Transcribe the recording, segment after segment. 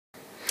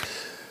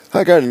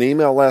I got an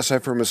email last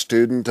night from a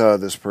student.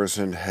 This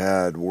person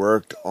had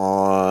worked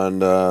on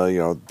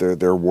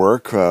their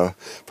work for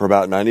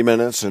about 90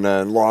 minutes and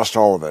then lost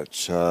all of it.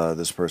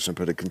 This person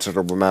put a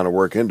considerable amount of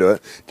work into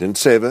it, didn't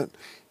save it.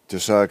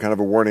 Just kind of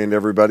a warning to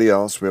everybody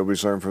else. We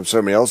always learn from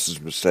somebody else's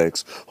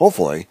mistakes,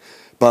 hopefully.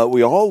 But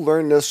we all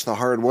learn this the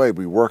hard way.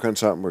 We work on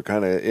something, we're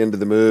kind of into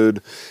the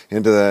mood,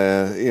 into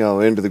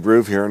the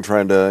groove here, and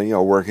trying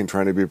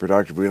to be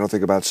productive. We don't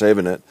think about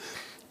saving it.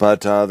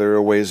 But there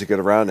are ways to get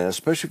around it,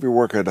 especially if you're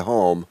working at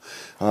home.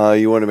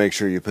 You want to make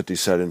sure you put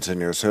these settings in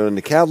here. So in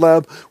the CAD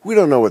Lab, we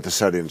don't know what the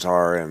settings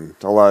are, and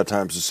a lot of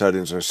times the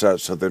settings are set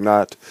so they're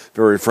not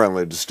very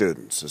friendly to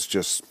students. It's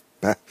just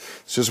the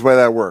way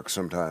that works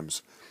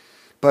sometimes.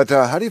 But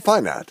how do you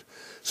find that?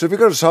 So if you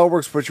go to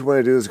SolidWorks, what you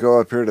want to do is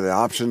go up here to the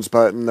Options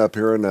button up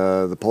here in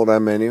the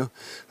pull-down menu.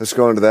 Let's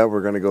go into that.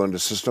 We're going to go into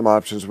System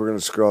Options. We're going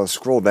to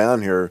scroll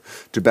down here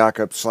to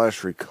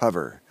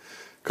Backup/Recover.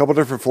 A couple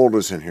different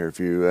folders in here,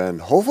 and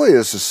hopefully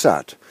this is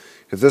set.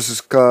 If this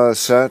is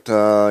set,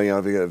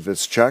 if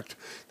it's checked,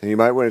 then you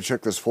might want to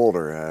check this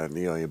folder. And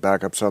you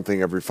back up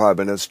something every 5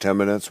 minutes, 10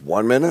 minutes,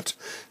 1 minute.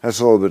 That's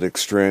a little bit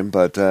extreme,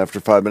 but after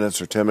 5 minutes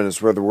or 10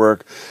 minutes worth of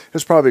work,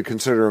 there's probably a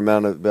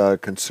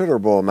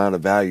considerable amount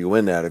of value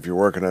in that if you're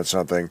working on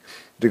something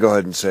to go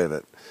ahead and save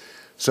it.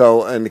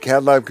 So in the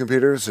CAD Lab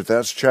computers, if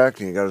that's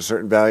checked and you got a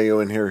certain value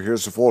in here,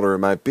 here's the folder it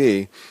might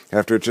be.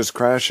 After it just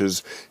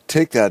crashes,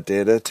 take that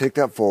data, take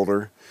that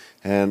folder,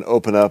 and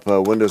open up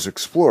Windows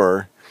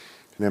Explorer,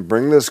 and then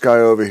bring this guy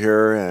over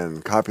here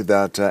and copy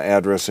that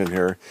address in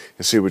here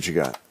and see what you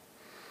got.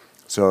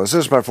 So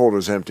since my folder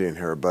is empty in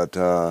here, but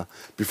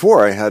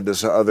before I had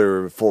this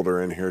other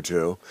folder in here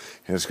too,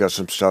 and it's got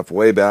some stuff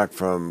way back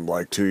from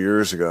like 2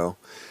 years ago,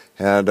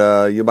 and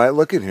you might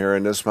look in here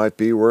and this might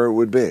be where it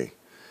would be.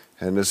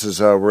 And this is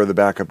where the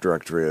backup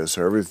directory is.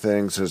 So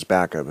everything says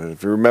backup. And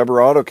if you remember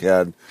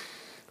AutoCAD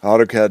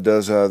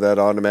does that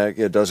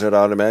automatically. It does that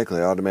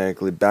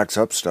automatically backs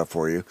up stuff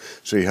for you.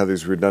 So you have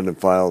these redundant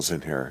files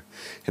in here.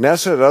 And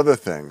that's that other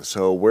thing.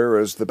 So where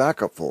is the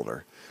backup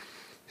folder?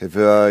 If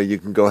you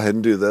can go ahead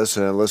and do this,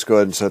 and let's go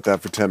ahead and set that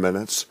for 10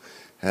 minutes.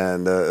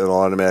 And it'll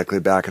automatically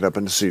back it up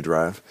into C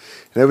drive.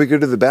 And then we go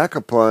to the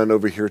backup one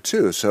over here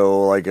too.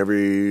 So like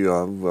every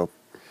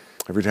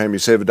time you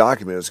save a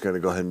document, it's going to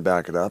go ahead and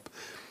back it up.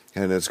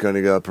 And it's going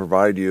to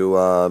provide you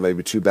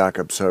maybe 2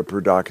 backups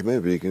per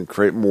document, but you can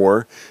create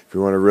more. If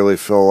you want to really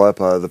fill up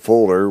the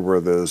folder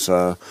where those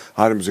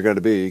items are going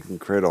to be, you can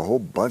create a whole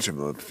bunch of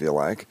them if you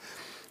like.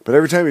 But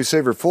every time you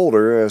save your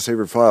folder, save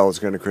your file, it's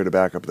going to create a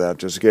backup of that.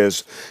 Just in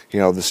case,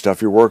 the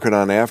stuff you're working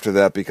on after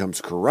that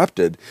becomes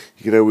corrupted,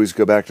 you can always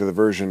go back to the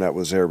version that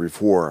was there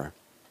before.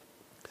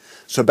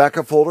 So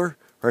backup folder,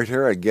 right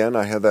here, again,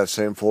 I have that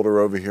same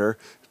folder over here.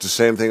 It's the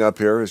same thing up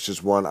here. It's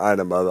just one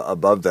item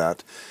above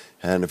that.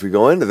 And if we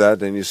go into that,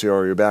 then you see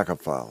all your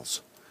backup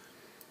files.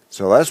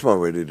 So that's one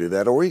way to do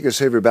that. Or you can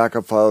save your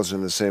backup files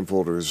in the same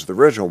folder as the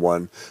original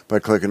one by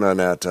clicking on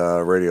that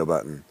radio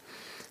button.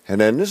 And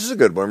then this is a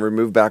good one.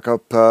 Remove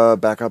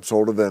backups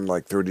older than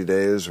like 30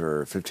 days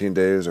or 15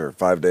 days or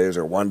 5 days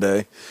or 1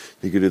 day.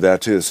 You can do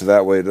that too. So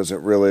that way it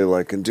doesn't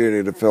really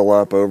continue to fill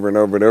up over and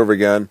over and over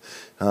again,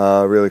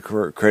 really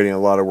creating a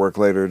lot of work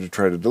later to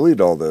try to delete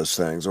all those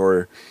things,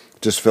 or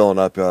just filling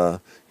up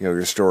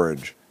your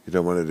storage. You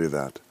don't want to do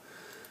that.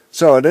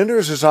 So, and then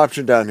there's this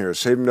option down here,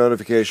 save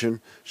notification,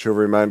 show a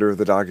reminder if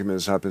the document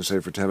has not been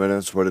saved for 10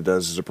 minutes. What it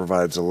does is it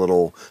provides a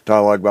little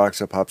dialog box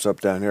that pops up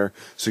down here,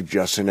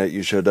 suggesting that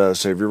you should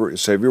save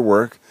your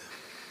work.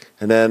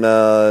 And then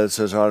it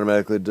says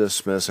automatically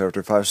dismiss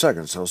after 5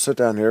 seconds. So it'll sit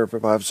down here for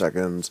 5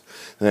 seconds,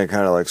 and then it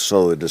kind of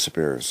slowly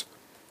disappears.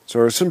 So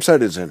there are some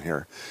settings in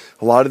here.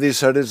 A lot of these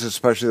settings,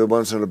 especially the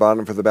ones on the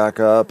bottom for the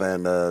backup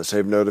and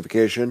save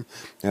notification,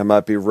 that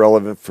might be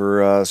relevant for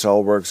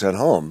SolidWorks at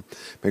home.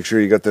 Make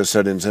sure you got those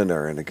settings in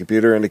there. In the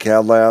computer, in the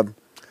CAD Lab,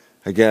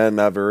 again,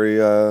 not very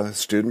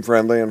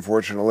student-friendly,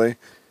 unfortunately.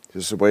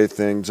 Just the way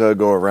things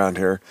go around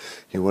here.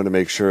 You want to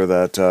make sure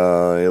that,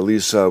 at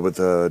least with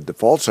the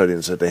default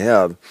settings that they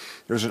have,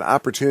 there's an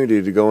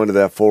opportunity to go into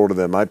that folder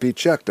that might be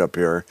checked up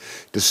here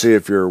to see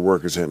if your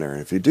work is in there.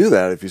 And if you do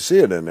that, if you see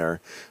it in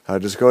there,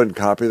 just go ahead and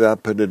copy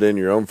that, put it in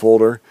your own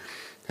folder,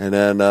 and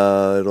then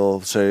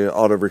it'll say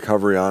auto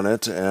recovery on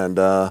it, and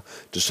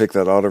just take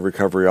that auto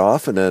recovery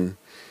off, and then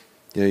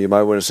you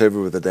might want to save it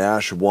with a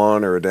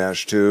 -1 or a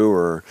 -2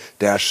 or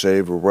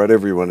 -save or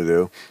whatever you want to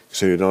do,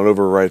 so you don't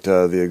overwrite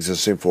the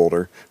existing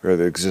folder or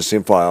the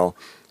existing file.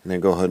 And then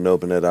go ahead and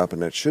open it up,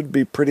 and it should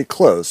be pretty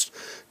close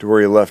to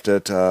where you left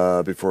it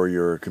before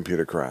your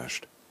computer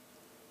crashed.